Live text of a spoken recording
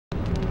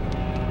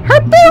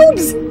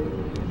cubes!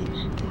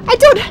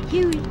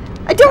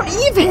 I don't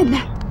even!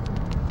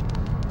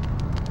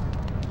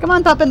 Come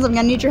on, Puppins, I'm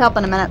gonna need your help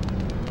in a minute.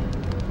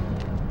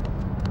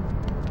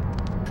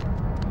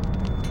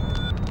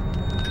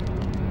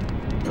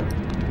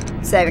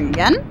 Saving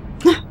again.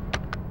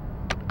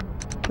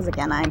 Because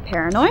again, I'm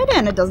paranoid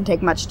and it doesn't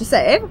take much to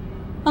save.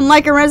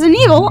 Unlike in Resident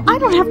Evil, I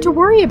don't have to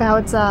worry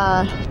about,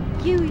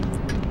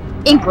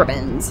 ink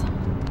ribbons.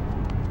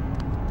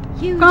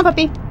 Come on,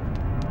 puppy.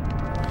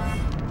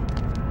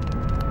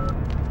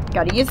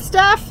 Gotta use the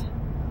stuff.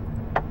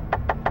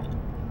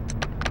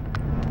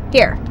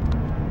 Here.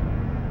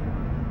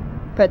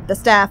 Put the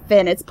staff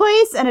in its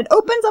place, and it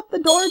opens up the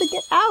door to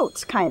get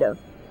out, kind of.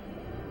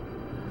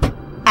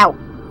 Ow.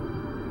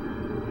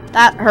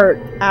 That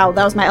hurt. Ow,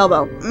 that was my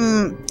elbow.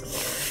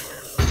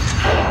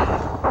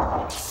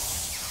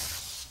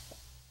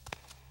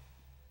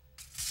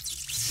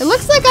 It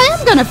looks like I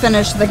am gonna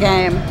finish the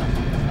game.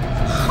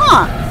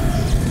 Huh.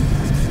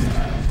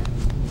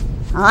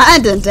 Well,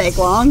 that didn't take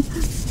long.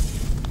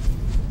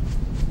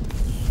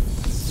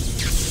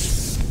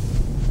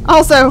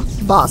 Also,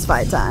 boss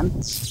fight time.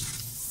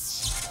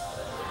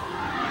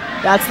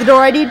 That's the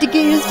door I need to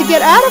use to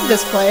get out of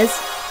this place.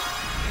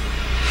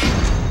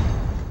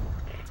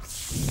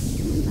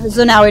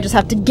 So now we just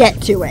have to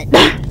get to it.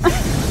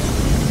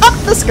 Up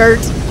the skirt.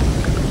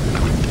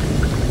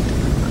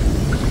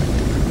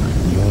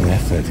 Your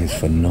effort is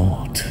for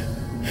naught.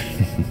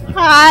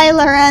 Hi,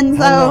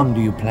 Lorenzo. How long do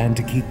you plan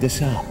to keep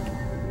this up?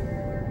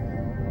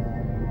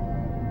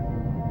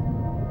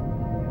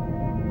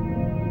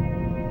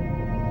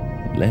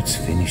 Let's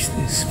finish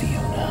this,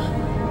 Fiona.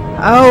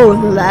 Oh,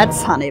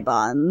 let's, honey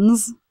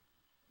buns.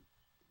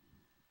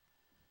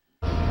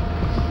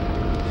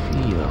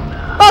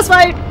 Fiona. Boss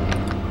fight!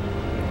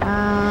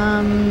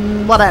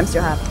 What items do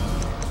you have?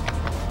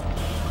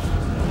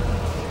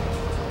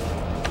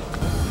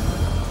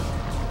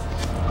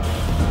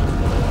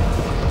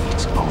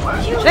 It's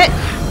over. Shit!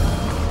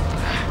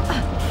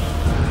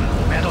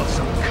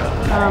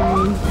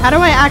 How do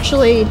I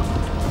actually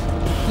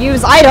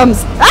use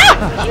items? Ah!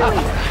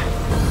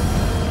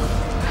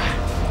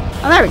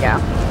 Oh, there we go.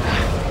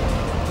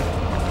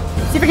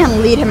 See if I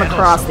can lead him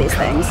across these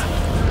things.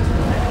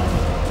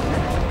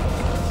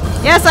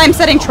 Yes, I'm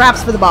setting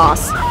traps for the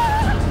boss.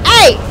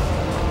 Hey!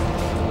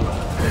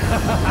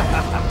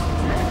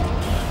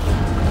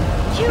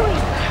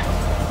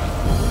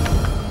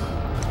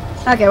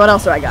 Okay, what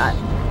else do I got?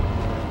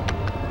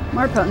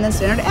 More potent than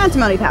standard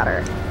antimony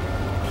powder.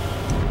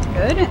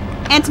 Good.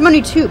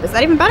 Antimony tube. Is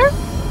that even better?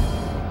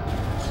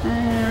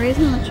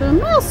 Raising electrical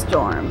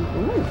maelstrom.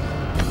 Ooh.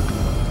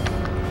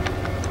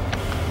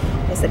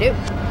 Yes, I do.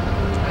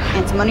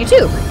 Antimony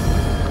tube.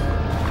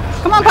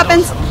 Come on,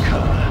 Puppins.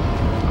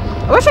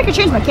 I wish I could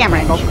change my camera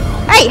angle.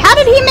 Hey, how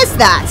did he miss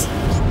that?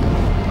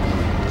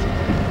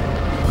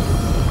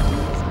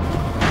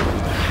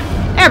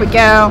 There we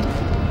go.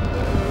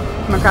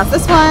 Come across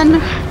this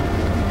one.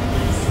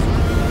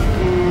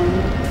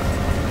 And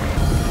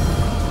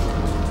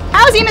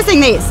how is he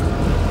missing these?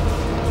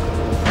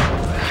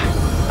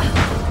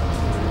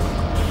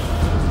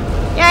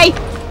 Yay!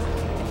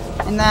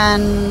 And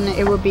then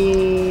it would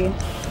be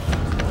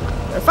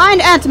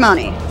refined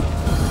antimony.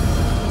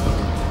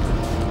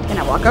 Can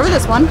I walk over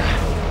this one?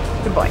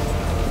 Good boy.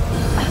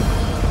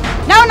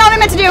 No, not what I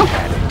meant to do!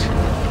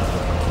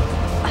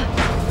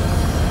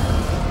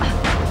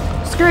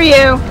 Screw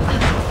you.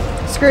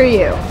 Screw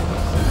you.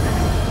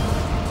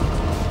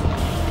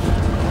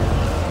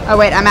 Oh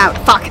wait, I'm out.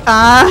 Fuck.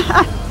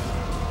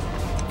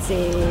 Let's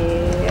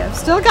see. I've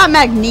still got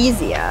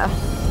magnesia.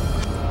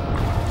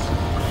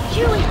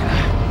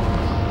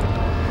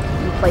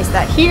 Place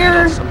that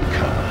here.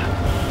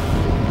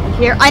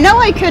 Here. I know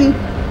I can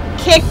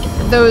kick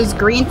those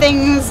green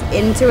things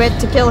into it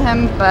to kill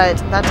him, but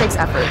that takes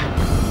effort.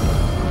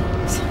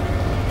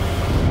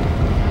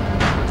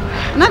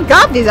 And I've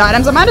got these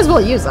items, I might as well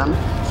use them.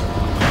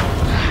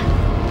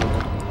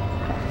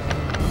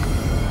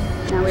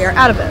 Now we are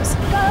out of those.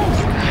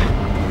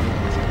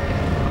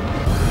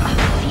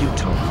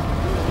 Futile.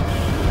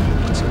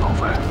 It's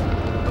over.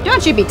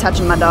 Don't you be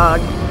touching my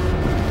dog.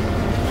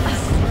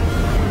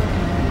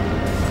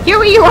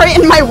 Huey, you are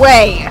in my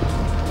way!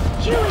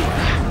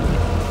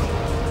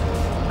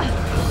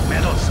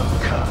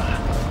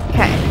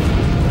 Okay.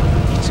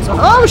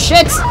 Oh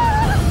shit!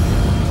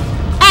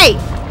 Hey!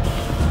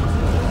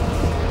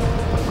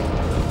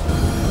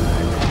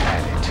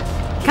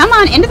 Come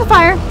on, into the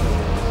fire.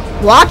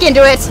 Walk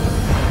into it.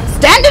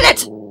 Stand in it!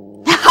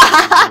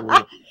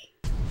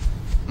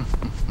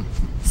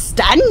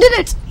 Stand in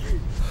it!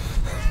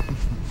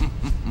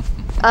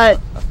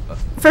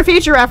 For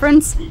future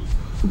reference,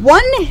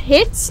 one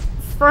hit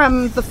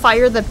from the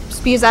fire that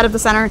spews out of the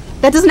center,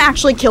 that doesn't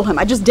actually kill him.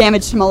 I just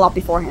damaged him a lot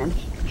beforehand.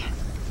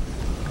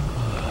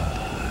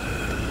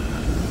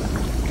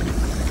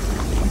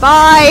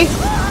 Bye!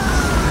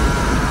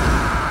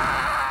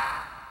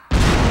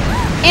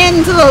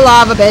 Into the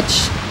lava,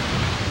 bitch.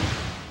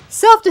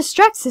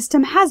 Self-destruct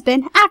system has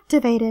been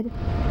activated.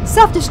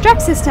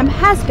 Self-destruct system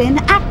has been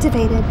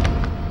activated.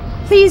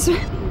 Please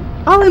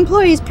All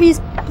employees, please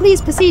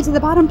proceed to the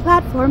bottom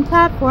platform.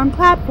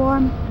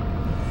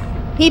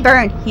 He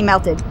burned. He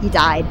melted. He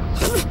died.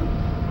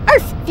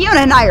 Arf! Fiona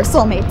and I are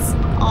soulmates.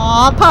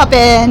 Aw,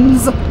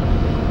 Poppins!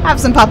 Have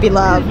some puppy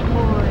love. Good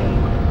boy.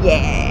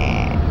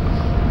 Yeah.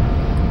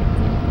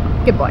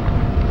 Good boy.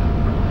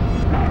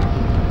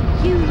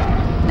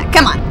 Now,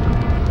 come on.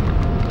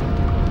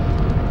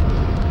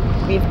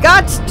 We've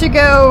got to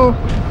go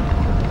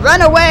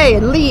run away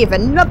and leave,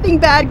 and nothing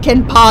bad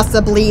can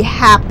possibly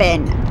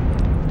happen.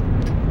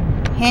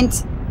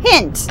 Hint,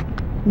 hint.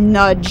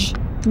 Nudge,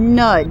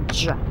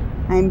 nudge.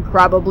 I'm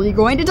probably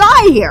going to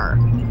die here.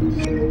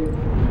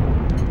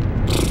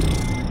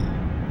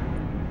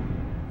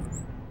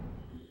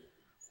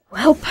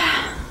 Welp.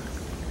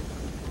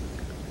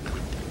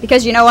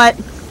 Because you know what?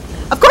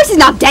 Of course he's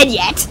not dead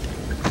yet!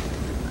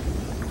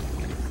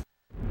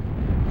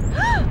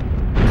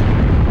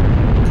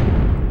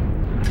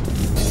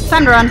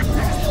 Time to run.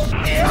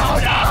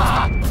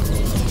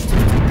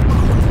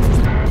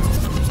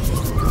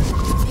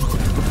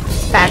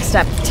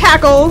 Backstep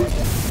tackle.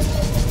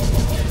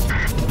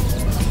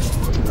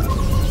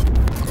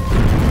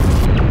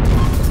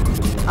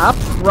 Up,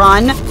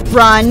 run,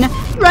 run,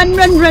 run,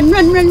 run, run,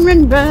 run, run,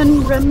 run,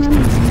 run, run, run.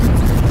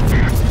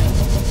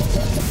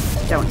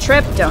 Don't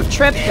trip, don't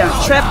trip,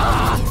 don't trip.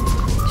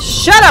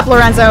 Shut up,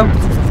 Lorenzo!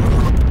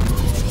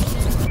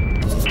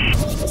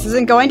 This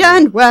isn't going to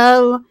end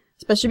well.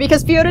 Especially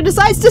because Fiona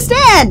decides to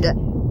stand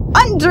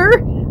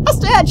under a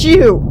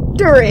statue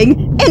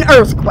during an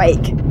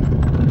earthquake.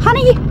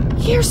 Honey,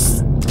 you're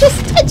just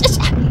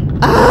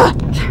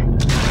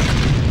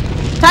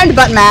time to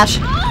button mash.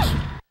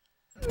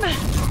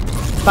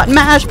 Button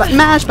mash, button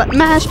mash, button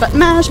mash, button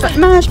mash, button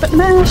mash, button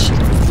mash.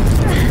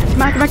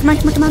 Come on, come on, come on,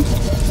 come on, come on.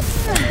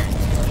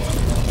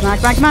 Come on,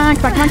 come on, come on,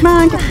 come on, come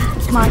on, come on.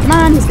 Come on, come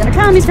on, he's gonna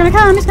come, he's gonna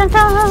come, he's gonna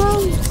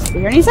come. Be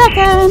here any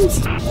second.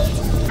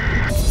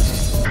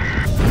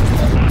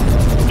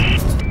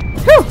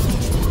 Whew.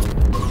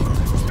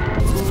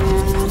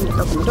 And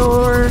open the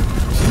door.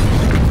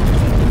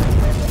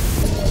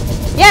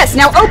 Yes,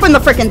 now open the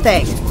frickin'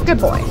 thing. Good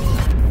boy.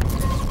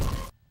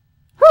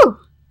 Whew.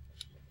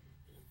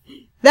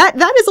 That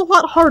is a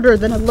lot harder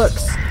than it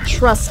looks.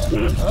 Trust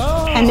me.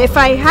 And if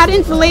I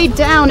hadn't laid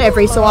down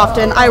every so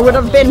often, I would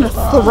have been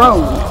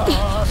thrown.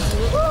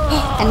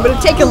 And would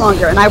have taken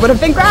longer, and I would have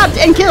been grabbed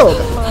and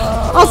killed.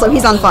 Also,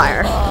 he's on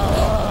fire.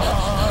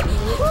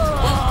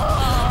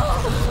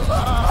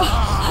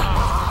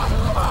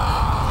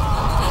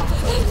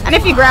 And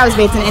if he grabs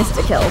me, it's an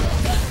insta-kill.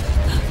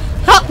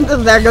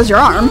 Oh, there goes your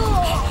arm.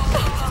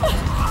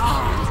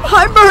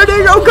 I'm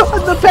burning! Oh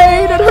god, the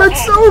pain! It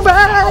hurts so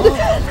bad!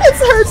 It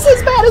hurts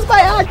as bad as my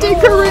acting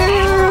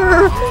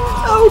career!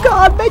 Oh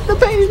god, make the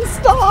pain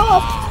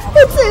stop!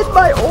 It's in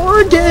my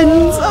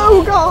organs!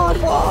 Oh god,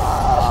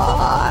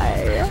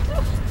 why?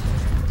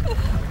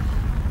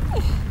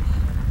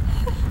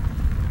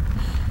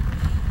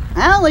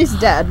 Well, at least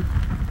dead.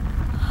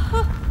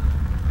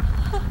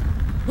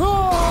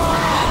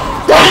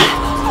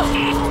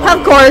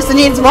 Of course, it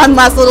needs one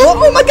last little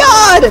oh my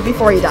god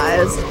before he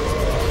dies.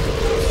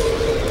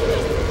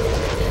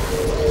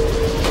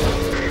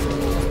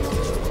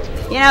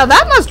 You know,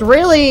 that must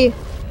really,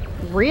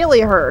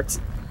 really hurt.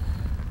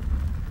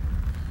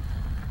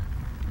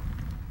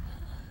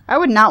 I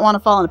would not want to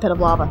fall in a pit of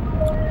lava.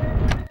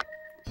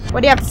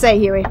 What do you have to say,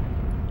 Huey?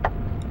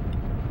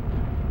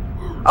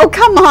 Oh,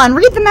 come on,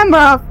 read the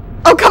memo.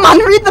 Oh, come on,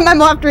 read the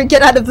memo after we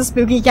get out of the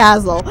spooky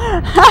castle.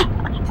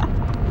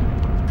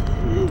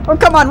 Oh,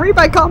 come on, read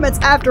my comments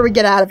after we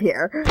get out of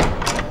here.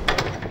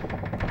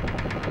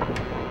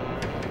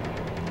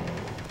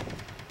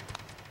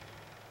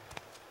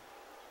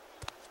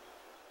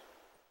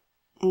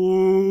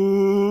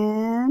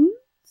 And...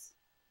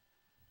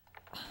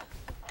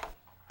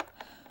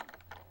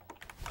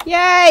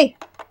 Yay!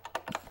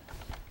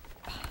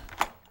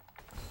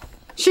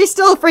 She's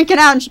still freaking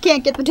out and she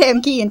can't get the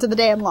damn key into the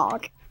damn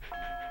lock.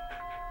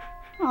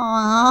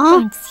 Aww.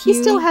 Thanks, he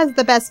Huey. still has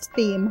the best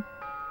theme.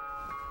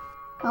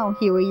 Oh,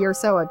 Huey, you're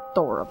so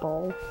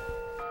adorable.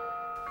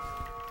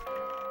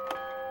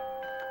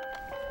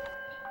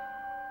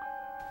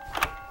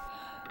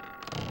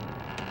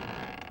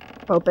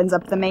 Opens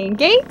up the main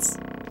gates.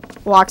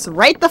 Walks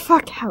right the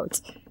fuck out.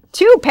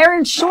 2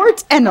 parents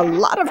short and a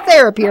lot of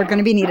therapy are going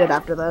to be needed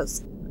after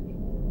this.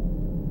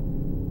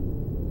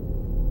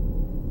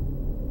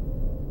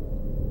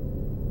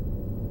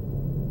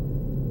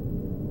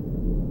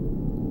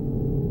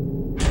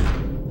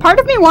 Part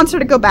of me wants her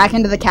to go back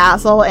into the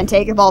castle and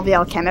take all the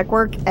alchemic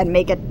work and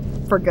make it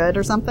for good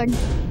or something.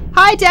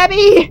 Hi,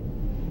 Debbie!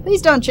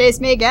 Please don't chase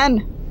me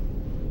again.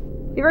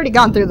 We've already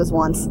gone through this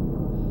once.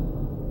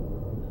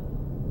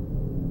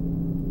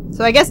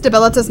 So I guess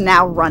Debilitus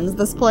now runs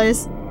this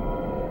place.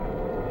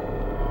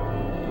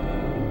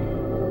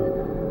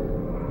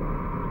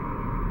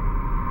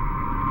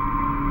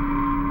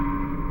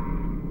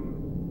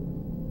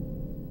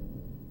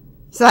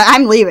 So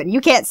I'm leaving.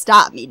 You can't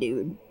stop me,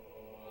 dude.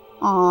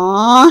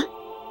 Aww.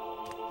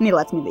 And he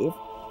lets me leave.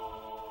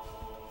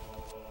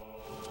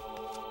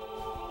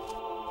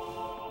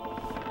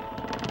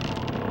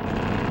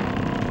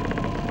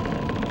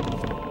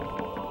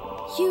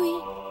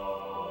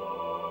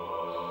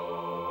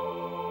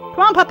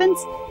 on,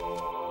 Puppins.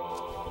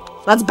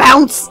 Let's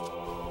bounce!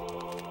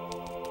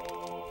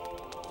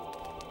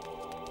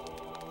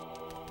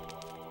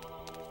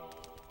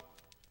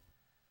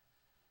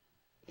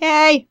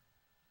 Yay!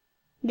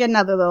 Get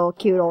another little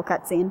cute old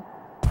cutscene.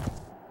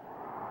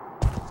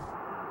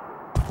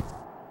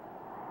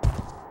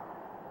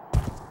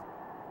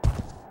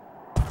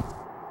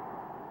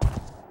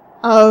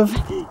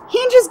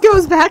 He just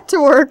goes back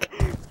to work,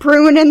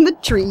 pruning the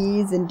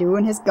trees and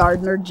doing his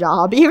gardener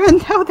job, even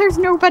though there's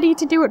nobody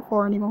to do it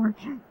for anymore.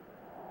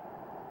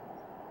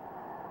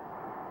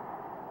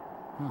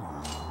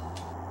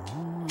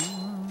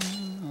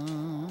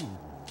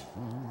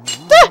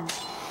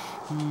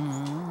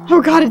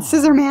 Oh god, it's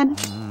Scissor Man.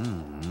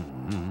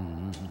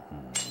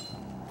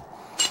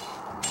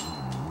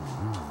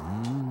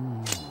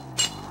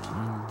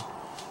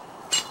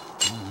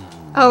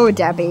 Oh,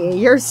 Debbie,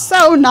 you're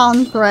so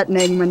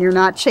non-threatening when you're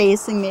not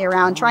chasing me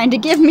around trying to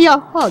give me a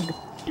hug.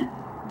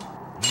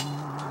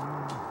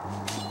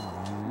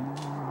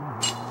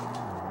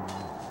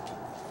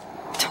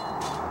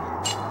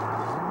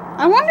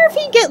 I wonder if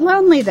he'd get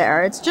lonely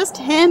there. It's just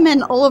him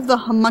and all of the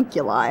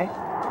homunculi.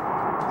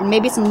 And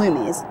maybe some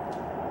loomies.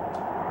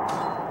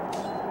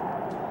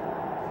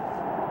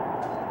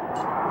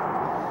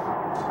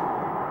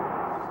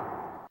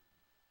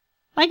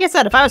 Like I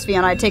said, if I was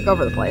Fiona, I'd take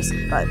over the place,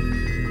 but...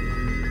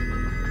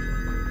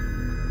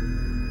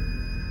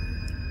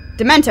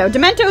 Demento.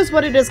 Demento is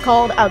what it is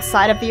called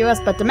outside of the US,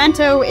 but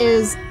Demento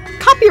is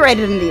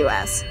copyrighted in the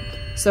US.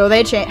 So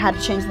they had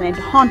to change the name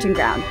to Haunting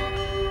Ground.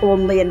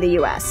 Only in the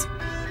US.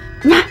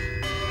 Now,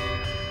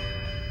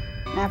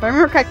 if I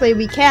remember correctly,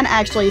 we can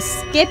actually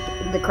skip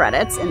the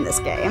credits in this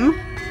game.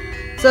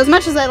 So as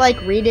much as I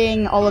like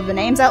reading all of the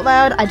names out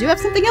loud, I do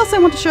have something else I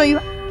want to show you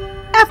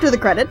after the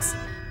credits.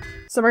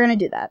 So we're gonna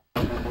do that.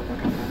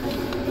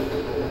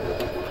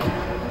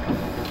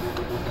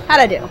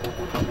 How'd I do?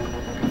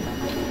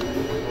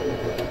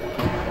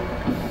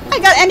 I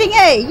got ending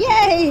A!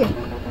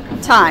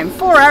 Yay! Time,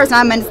 4 hours,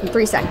 9 minutes, and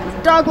 3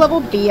 seconds. Dog level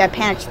B, I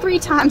panicked 3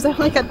 times, I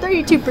only got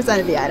 32%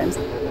 of the items.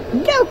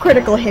 No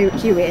critical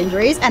Huey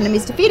injuries,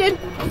 enemies defeated,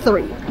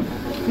 3.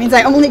 Means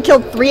I only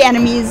killed 3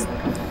 enemies,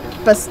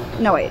 but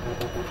no wait.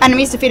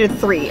 Enemies defeated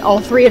 3, all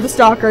 3 of the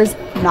stalkers,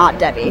 not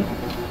Debbie.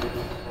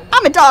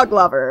 I'm a dog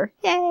lover!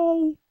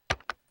 Yay!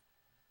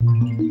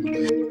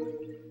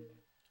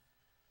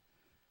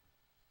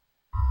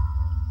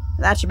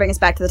 That should bring us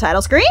back to the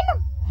title screen.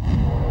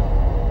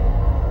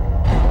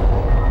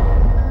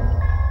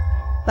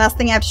 Last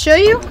thing I have to show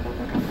you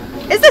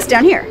is this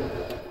down here.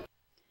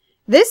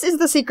 This is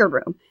the secret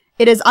room.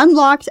 It is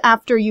unlocked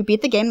after you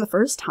beat the game the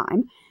first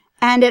time,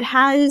 and it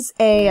has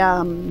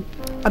a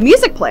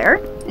music player.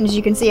 And as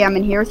you can see, I'm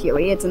in here with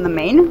Huey. It's in the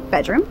main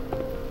bedroom.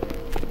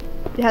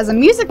 It has a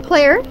music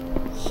player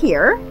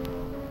here.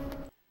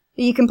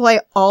 You can play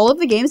all of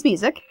the game's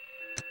music.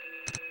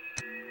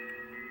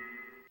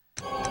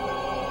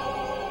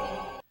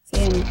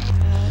 And,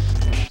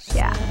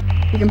 yeah,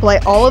 you can play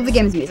all of the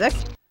game's music.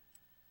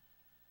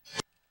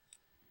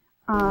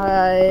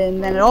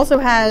 And then it also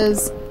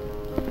has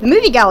the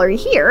movie gallery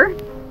here,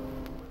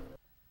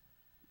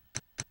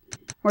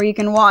 where you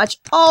can watch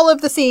all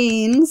of the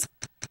scenes.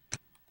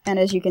 And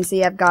as you can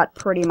see, I've got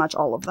pretty much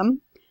all of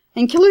them,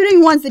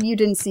 including ones that you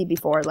didn't see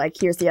before, like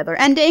here's the other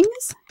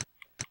endings.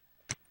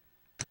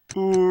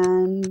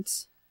 And,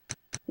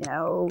 you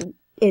know,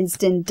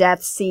 instant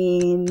death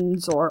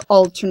scenes, or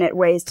alternate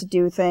ways to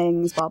do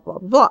things, blah blah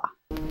blah.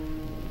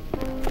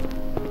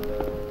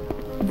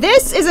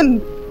 This is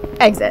an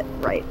exit,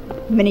 right?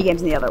 Minigames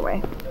in the other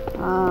way.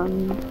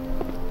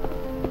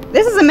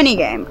 This is a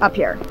minigame up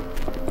here.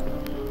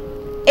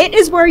 It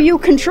is where you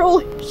control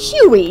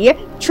Huey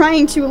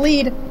trying to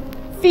lead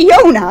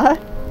Fiona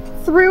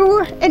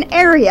through an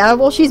area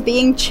while she's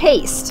being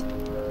chased.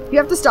 You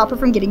have to stop her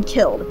from getting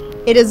killed.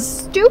 It is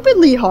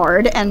stupidly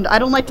hard, and I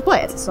don't like to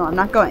play it, so I'm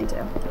not going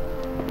to.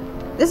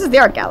 This is the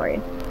art gallery,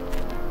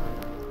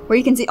 where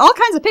you can see all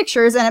kinds of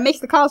pictures, and it makes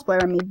the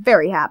cosplayer and me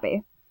very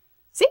happy.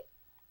 See?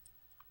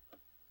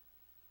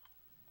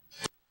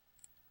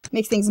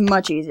 Makes things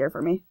much easier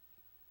for me.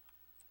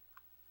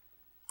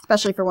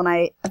 Especially for when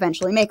I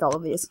eventually make all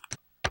of these.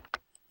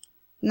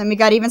 And then we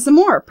got even some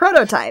more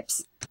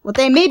prototypes. What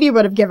they maybe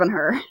would have given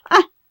her.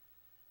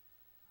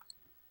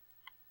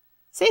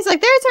 See, it's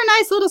like, there's her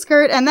nice little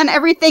skirt, and then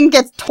everything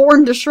gets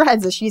torn to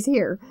shreds as she's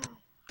here.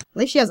 At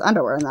least she has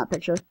underwear in that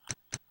picture.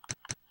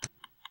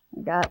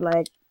 We got,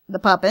 like, the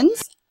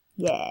Puppins.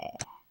 Yeah.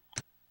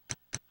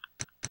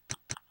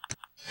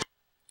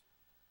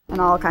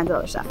 And all kinds of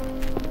other stuff.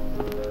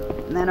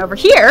 And then over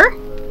here,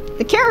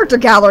 the character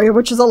gallery,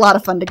 which is a lot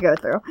of fun to go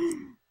through.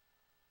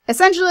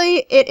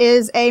 Essentially, it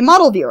is a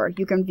model viewer.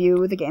 You can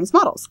view the game's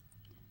models,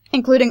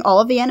 including all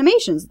of the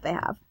animations that they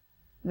have,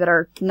 that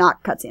are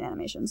not cutscene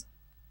animations.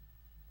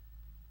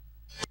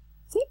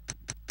 See?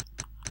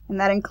 And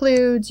that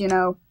includes, you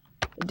know,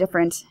 the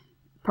different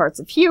parts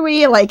of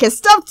Huey, like his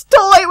stuffed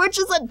toy, which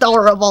is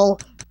adorable.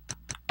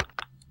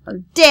 Or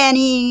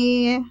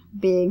Danny,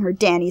 being her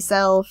Danny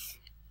self.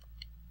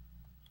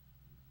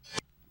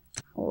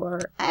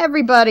 or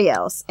everybody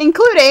else,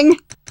 including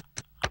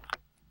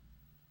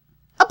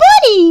a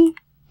bunny!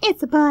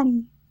 It's a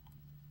bunny.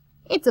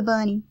 It's a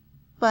bunny.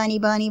 Bunny,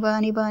 bunny,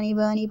 bunny, bunny,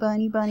 bunny,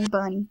 bunny, bunny,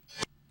 bunny.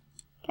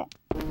 Okay.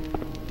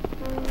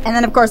 And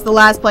then, of course, the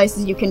last place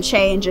is you can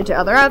change into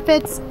other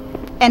outfits.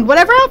 And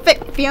whatever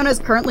outfit Fiona is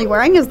currently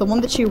wearing is the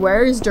one that she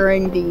wears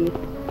during the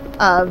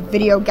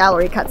video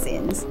gallery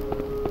cutscenes.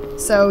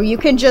 So you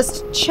can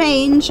just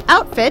change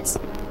outfits,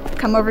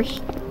 come over,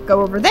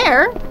 go over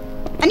there,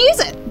 and use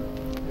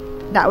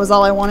it. That was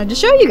all I wanted to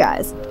show you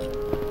guys.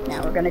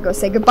 Now we're gonna go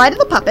say goodbye to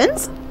the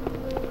puppins.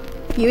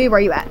 Huey, where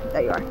are you at?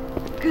 There you are.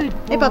 Good boy.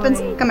 Hey, puppins,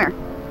 come here.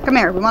 Come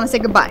here, we want to say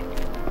goodbye.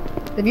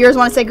 The viewers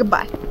want to say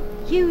goodbye.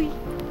 Huey.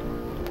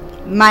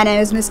 My name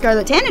is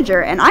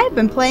MissScarletTanager, and I have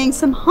been playing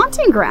some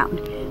Haunting Ground.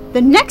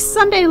 The next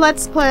Sunday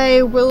Let's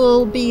Play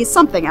will be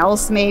something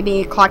else,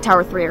 maybe Clock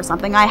Tower 3 or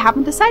something. I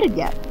haven't decided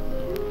yet.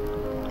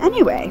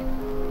 Anyway,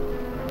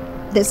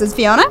 this is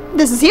Fiona,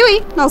 this is Huey,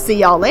 and I'll see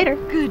y'all later.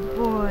 Good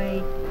boy.